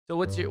So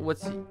what's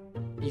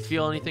you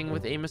feel anything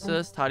with aim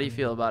assist? How do you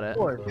feel about it?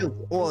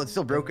 Well, it's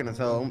still broken as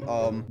hell.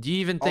 Do you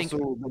even think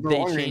Also, the they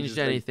long range changed is,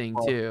 like, anything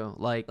too?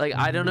 Like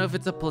I don't know if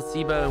it's a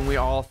placebo and we're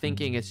all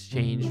thinking it's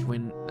changed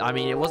when I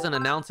mean it wasn't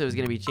announced it was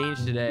gonna be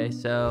changed today.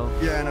 So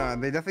yeah, no,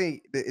 it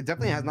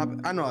definitely has not.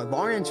 I don't know.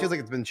 Long range feels like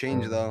it's been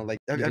changed though. Like,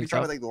 have you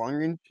tried so? like the long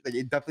range? Like,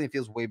 it definitely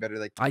feels way better.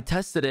 Like, I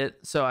tested it.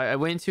 So I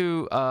went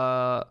to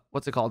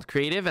what's it called?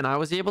 Creative, and I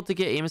was able to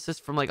get aim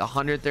assist from like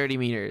 130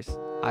 meters.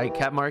 I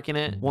kept marking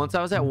it. Once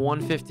I was at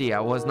 150,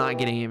 I was not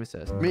getting aim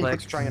assist. me and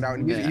Flex were trying it out,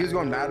 and he was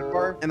going mad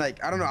far. And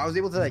like, I don't know, I was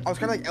able to like, I was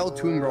kind of like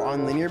L2ing, bro,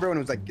 on linear, bro, and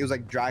it was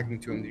like dragging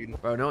to him, dude.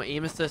 Bro, no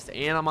aim assist,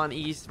 and I'm on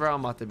East, bro.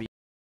 I'm about to be.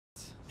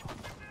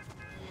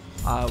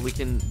 We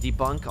can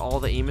debunk all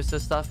the aim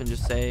assist stuff and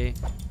just say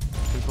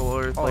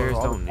controller players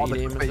don't need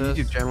aim assist.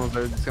 YouTube channels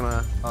are just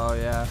gonna. Oh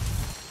yeah.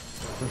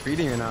 I'm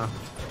feeding you now.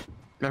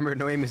 Remember,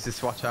 no aim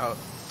assist. Watch out.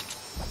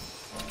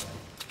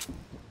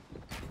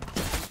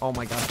 Oh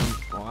my gosh.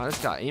 Oh, I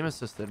just got aim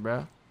assisted,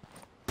 bro.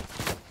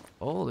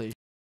 Holy.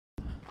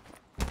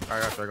 I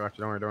got you.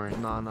 Don't worry. Don't worry.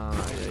 No.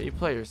 Yeah, you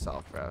play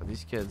yourself, bro.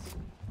 These kids.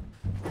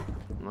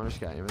 I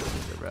just got aim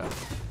assisted, bro.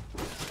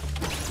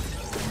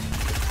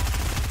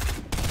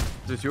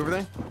 Is there two over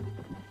there?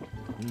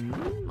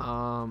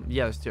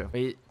 Yeah, there's two.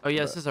 Wait. Oh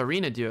yeah, this is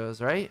arena duos,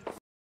 right?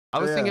 I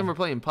was thinking we're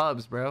playing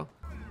pubs, bro.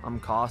 I'm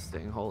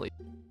costing. Holy.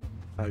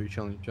 Oh, you're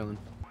chilling.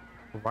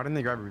 Why didn't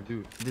they grab a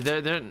dude? I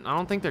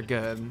don't think they're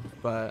good,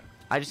 but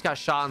I just got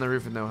shot on the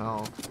roof with no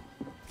health.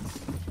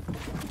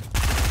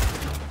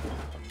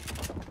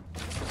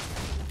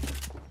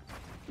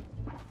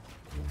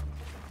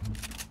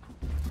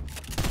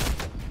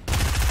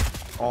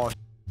 Oh,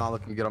 not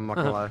looking good. I'm not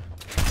gonna lie.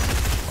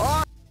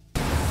 Oh!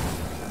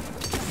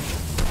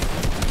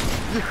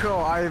 Yo,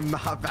 I am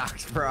not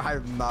vaxxed, bro. I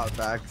am not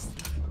vaxxed.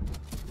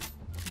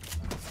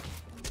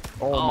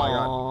 Oh my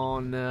god. Oh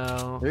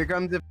no. Here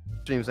comes the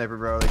stream sniper,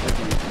 bro. Like,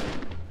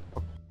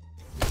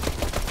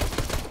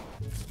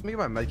 let me get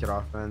my medkit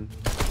off, man.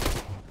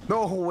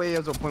 No way, I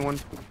was at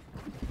 0.1.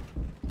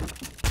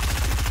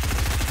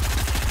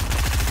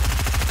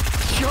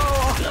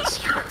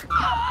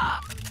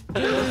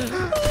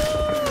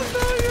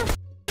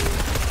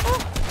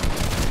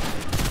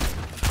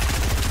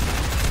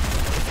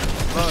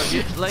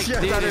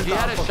 If you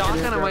had a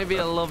shotgun, it might be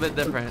a little bit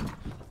different.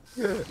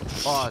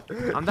 Oh,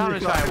 I'm down to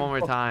try it one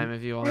more time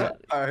if you want.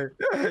 Alright,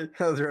 that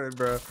was right,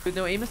 bro. With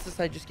no aim assist,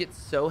 I just get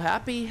so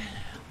happy.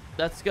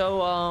 Let's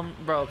go,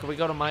 bro. Can we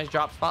go to my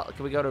drop spot?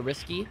 Can we go to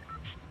risky?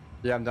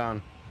 Yeah, I'm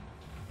down.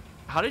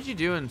 How did you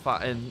do in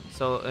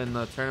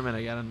the tournament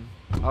again?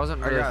 I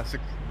wasn't really. I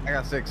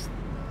got six.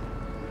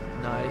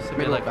 Nice. It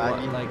made like what,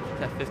 like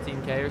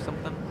 15K or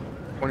something.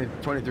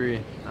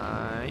 23.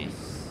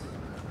 Nice.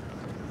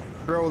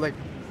 Bro, like,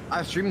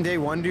 I streamed day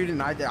one, dude,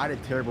 and I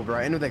did terrible, bro.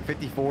 I ended with like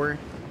 54.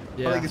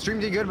 Yeah. But, like, the stream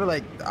did good, but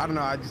like, I don't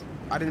know. I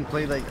didn't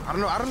play like, I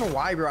don't know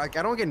why, bro. Like,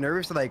 I don't get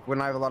nervous like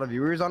when I have a lot of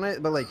viewers on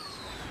it, but like,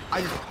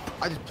 I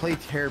just play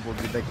terrible,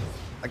 dude.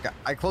 Like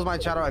I close my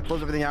chat out, I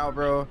close everything out,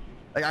 bro.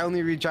 Like, I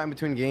only read chat in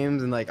between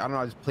games, and like, I don't know,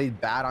 I just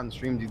played bad on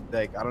stream, dude.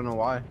 Like, I don't know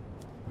why.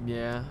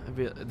 Yeah.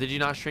 Did you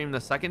not stream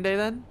the second day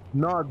then?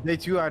 No, day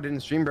two I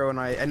didn't stream, bro, and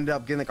I ended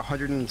up getting like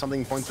 100 and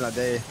something points in that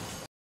day. I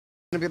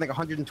ended up getting like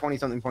 120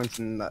 something points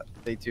in that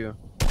day two.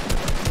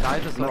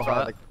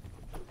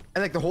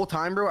 And like the whole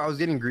time, bro, I was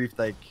getting griefed.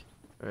 Like,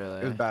 really?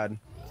 It was bad.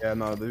 Yeah,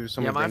 no, there's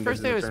so yeah, many my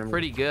first day was tournament.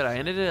 pretty good. I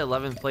ended at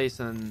 11th place,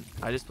 and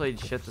I just played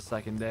shit the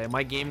second day.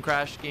 My game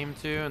crashed game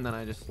 2, and then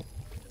I just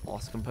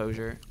lost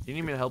composure. Do you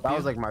need me to help you? That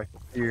was like my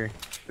fear.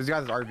 This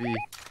guy's RV.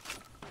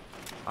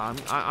 I'm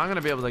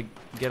gonna be able to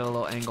get a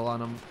little angle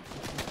on him.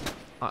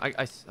 A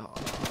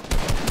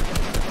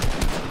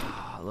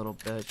little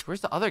bitch. Where's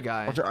the other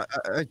guy?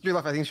 Straight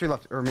left. I think straight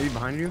left, or maybe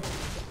behind you.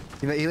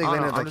 He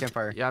landed at that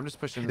campfire. Yeah, I'm just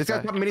pushing this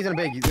guy's popping minis in a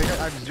bag.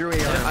 I have 0 AR.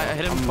 I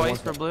hit him twice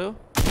for blue.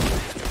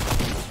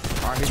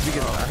 I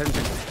hit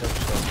him.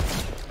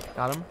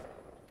 Got him.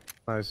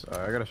 Nice.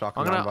 I got a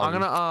shotgun.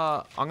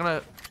 I'm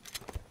gonna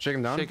shake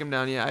him down. Shake him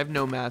down. Yeah, I have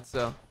no mats,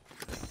 so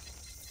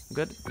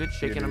good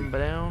shaking him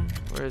down.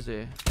 Where is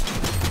he?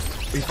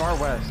 He's far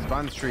west,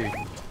 behind the tree.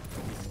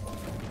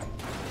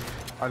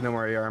 I have no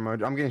more AR ammo.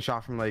 I'm getting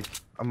shot from like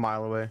a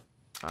mile away.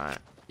 All right,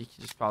 you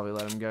can just probably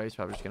let him go. He's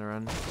probably just gonna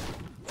run.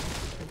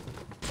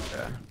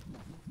 Yeah.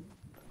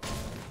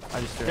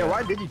 Yeah,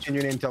 why did you change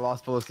your name to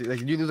Lost Felicity? Like,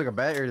 did you lose like a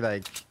bet or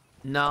like?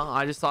 No,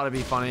 I just thought it'd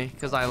be funny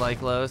because I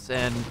like Los,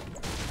 and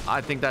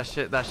I think that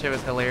shit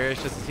was hilarious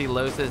just to see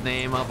Los's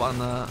name up on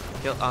the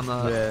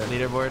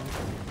leaderboard.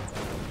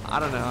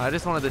 I don't know. I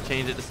just wanted to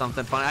change it to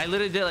something fun. I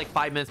literally did it like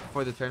 5 minutes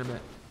before the tournament.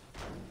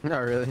 No,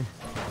 really.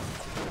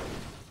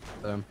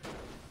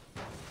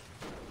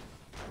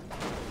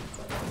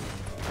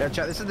 Yeah,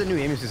 chat. This is the new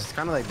aim assist. It's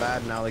kind of like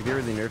bad now. Like, they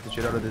really nerfed the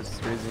shit out of this. It's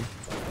crazy.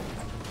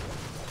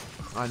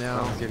 I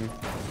know.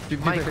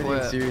 Dude, might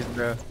quit. Serious,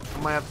 bro. I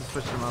might have to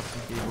switch to mouse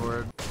and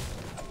keyboard.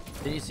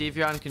 Did you see if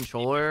you're on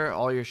controller,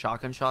 all your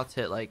shotgun shots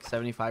hit like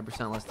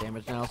 75% less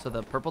damage now, so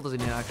the purple doesn't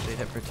even actually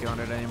hit for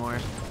 200 anymore.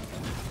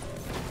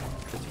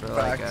 It's for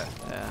like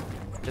yeah.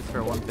 hits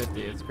for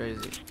 150. It's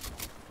crazy.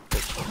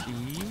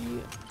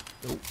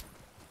 Nope.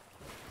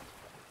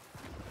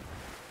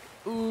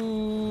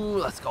 Ooh,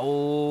 let's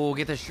go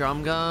get the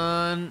strum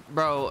gun,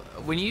 bro.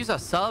 When you use a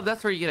sub,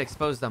 that's where you get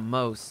exposed the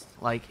most.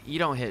 Like, you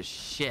don't hit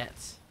shit.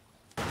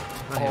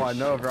 Oh, I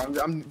know, bro.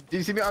 Do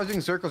you see me? I was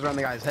doing circles around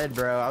the guy's head,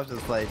 bro. I was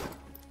just like,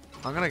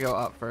 I'm gonna go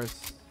up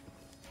first.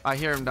 I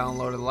hear him down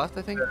low to the left,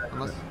 I think.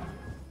 Unless,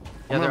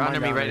 yeah, they're under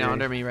me right now.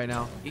 Under me right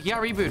now. He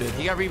got rebooted.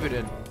 He got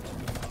rebooted.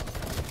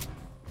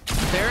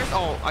 Stairs.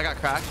 Oh, I got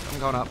cracked. I'm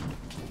going up.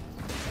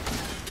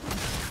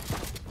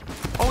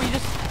 Oh, he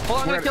just.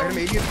 Hold on, I'm gonna kill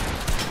him.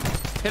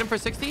 Hit him for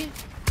 60.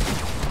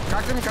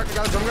 Cracked him.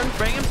 Got a drum gun.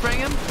 Spraying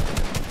him.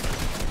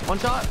 One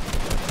shot.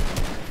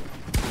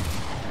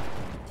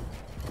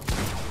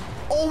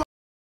 Oh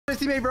my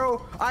teammate,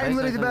 bro. I'm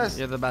literally the best.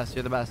 You're the best.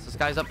 You're the best. This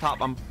guy's up top.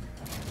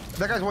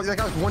 That guy's one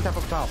tap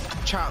up top.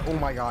 Chat. Oh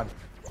my god.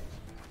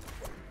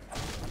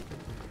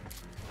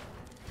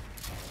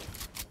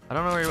 I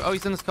don't know where. Oh,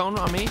 he's in this cone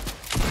on me.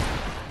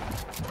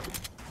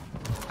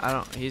 I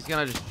don't. He's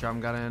gonna just drum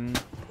gun in.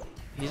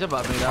 He's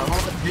above me though.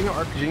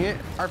 RPGing it.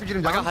 RPGing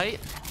him down. I got height.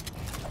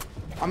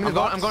 I'm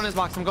going in his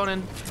box. I'm going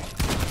in.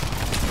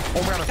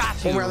 Oh my god.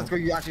 Oh my god. Let's go.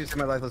 You actually saved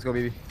my life. Let's go,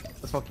 baby.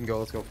 Let's fucking go.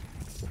 Let's go.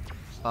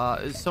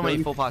 There's so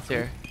many full pots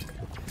here.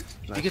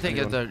 Nice. You could take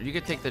it. You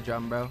could take the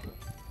drum, bro.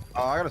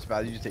 Oh, I got a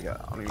spaz. You just take it.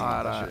 I don't even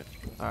know that shit.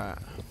 All right.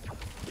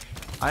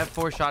 I have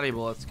 4 shotty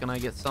bullets. Can I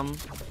get some?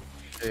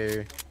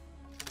 Hey.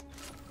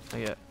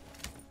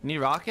 Need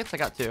rockets? I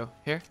got 2.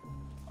 Here.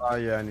 Oh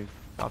yeah, I need.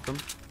 Drop them.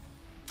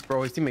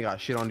 Bro, his teammate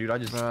got shit on, dude. I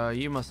just.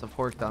 You must have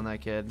porked on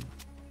that kid.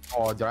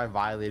 Oh, dude, I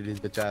violated his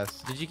bitch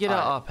ass. Did you get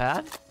a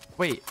pad?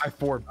 Wait. I have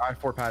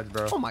four pads,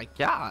 bro. Oh my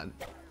god.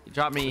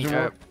 Drop me.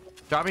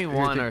 Drop me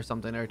 1 or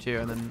something or 2,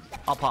 and then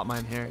I'll pop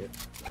mine here.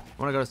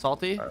 Want to go to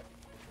salty?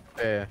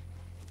 Yeah.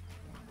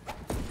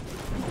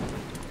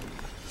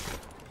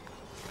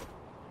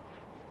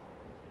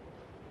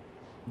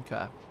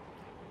 Okay.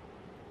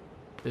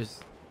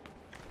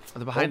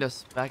 They're behind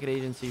us. Back at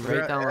agency,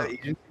 right down. Do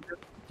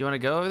you want to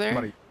go over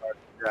there?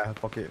 Yeah,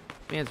 fuck it.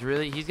 Man,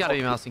 he's got to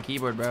be mouse and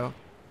keyboard, bro.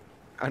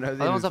 I know.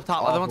 Other one's up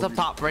top. Other one's up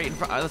top, right in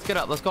front. Let's get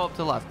up. Let's go up to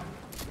the left.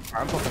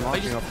 I'm fucking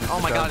launching up. Oh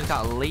my god, it's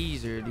got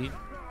laser, dude.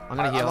 I'm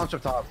gonna heal. I launch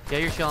up top. Yeah,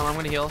 you're chilling. I'm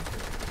gonna heal.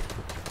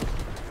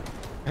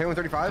 Hey,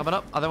 135. Coming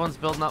up. Other one's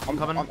building up. I'm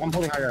coming. I'm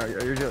holding higher.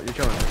 You're chilling.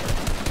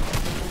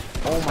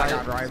 Oh my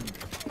god, Ryan.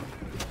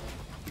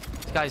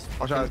 This guy's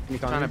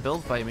trying to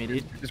build fight me,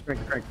 dude. Just crank.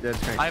 Yeah,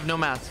 just crank. I have no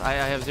mats. I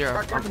have 0.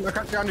 I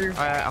cracked under you.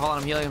 Alright, hold on.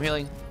 I'm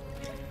healing.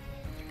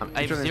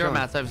 I have 0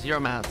 mats. I have 0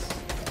 mats.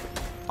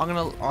 I'm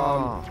gonna.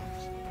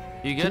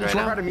 You good right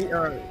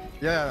now?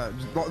 Yeah.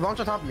 Just launch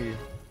on top of me.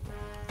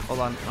 Hold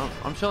on.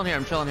 I'm chilling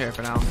here.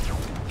 For now.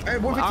 Hey,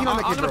 115 on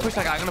the kid, I'm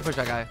gonna push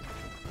that guy.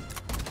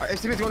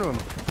 His teammate's one of them.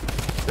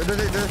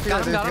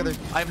 Got him.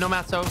 I have no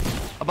mats, so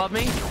above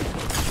me.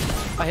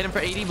 I hit him for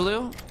 80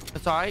 blue.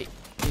 It's alright.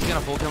 He's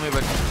gonna full kill me,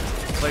 but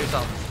play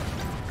yourself.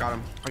 Got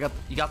him.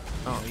 You got.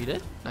 Oh, you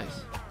did?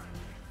 Nice.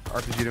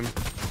 RPG'd him.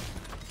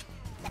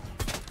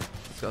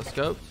 Let's go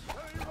scope.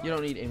 You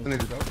don't need aim.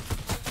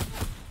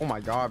 Oh my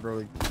god,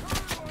 bro.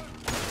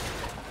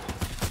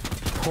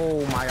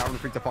 Oh my god, I'm gonna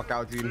freak the fuck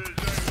out, dude.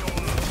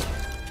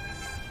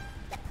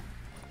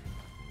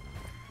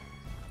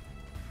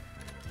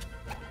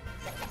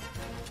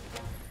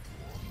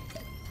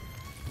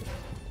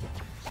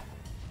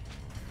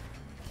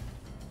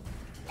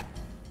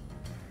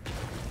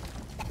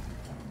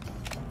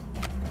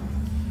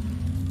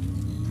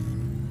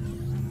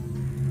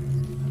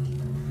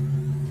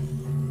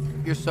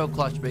 You're so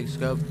clutch, big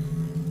scope.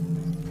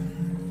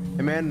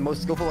 Hey man,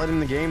 most skillful item in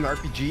the game, the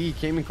RPG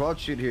came in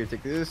clutch. Shit, here,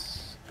 take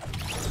this.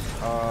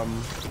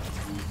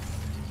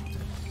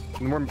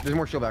 There's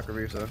more shield back over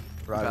here, so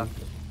right. Okay.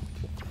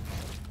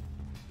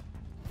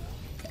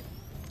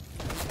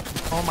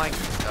 Oh my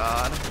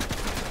god.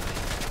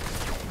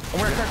 Oh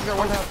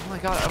my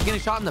god, I'm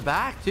getting shot in the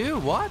back too.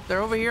 What?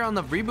 They're over here on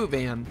the reboot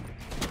van.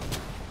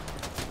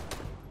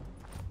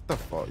 What the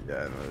fuck?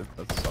 Yeah, no,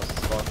 that's sus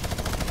as fuck.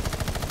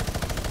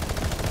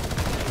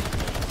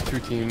 2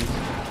 teams.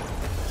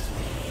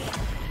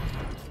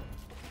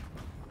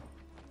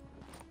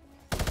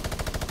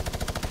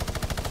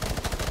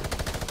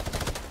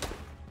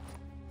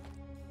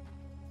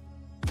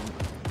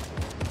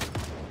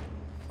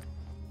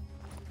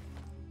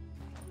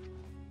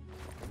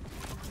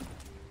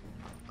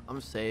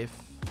 I'm safe.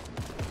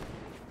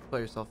 Play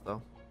yourself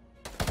though.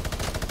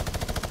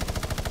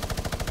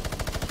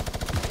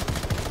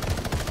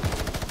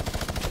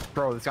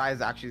 Bro, this guy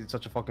is actually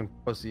such a fucking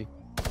pussy.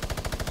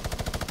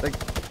 Like,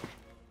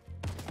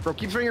 bro,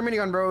 keep swinging your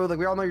minigun, bro. Like,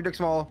 we all know your dick's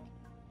small.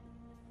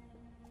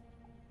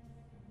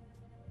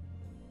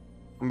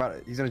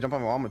 He's gonna jump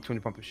on my wall. I'm gonna 20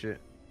 pump his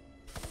shit.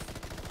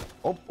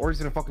 Oh, or he's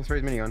gonna fucking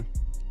spray his minigun.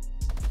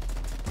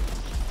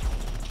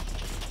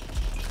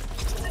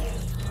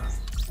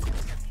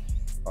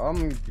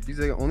 These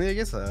are only, I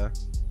guess,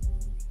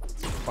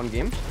 fun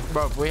game.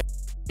 Bro, if we have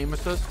game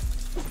assist.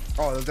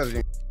 Oh, those guys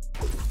are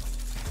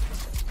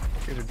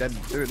dead.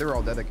 They were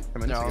all dead like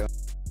 10 minutes ago.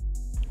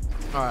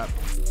 All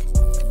right.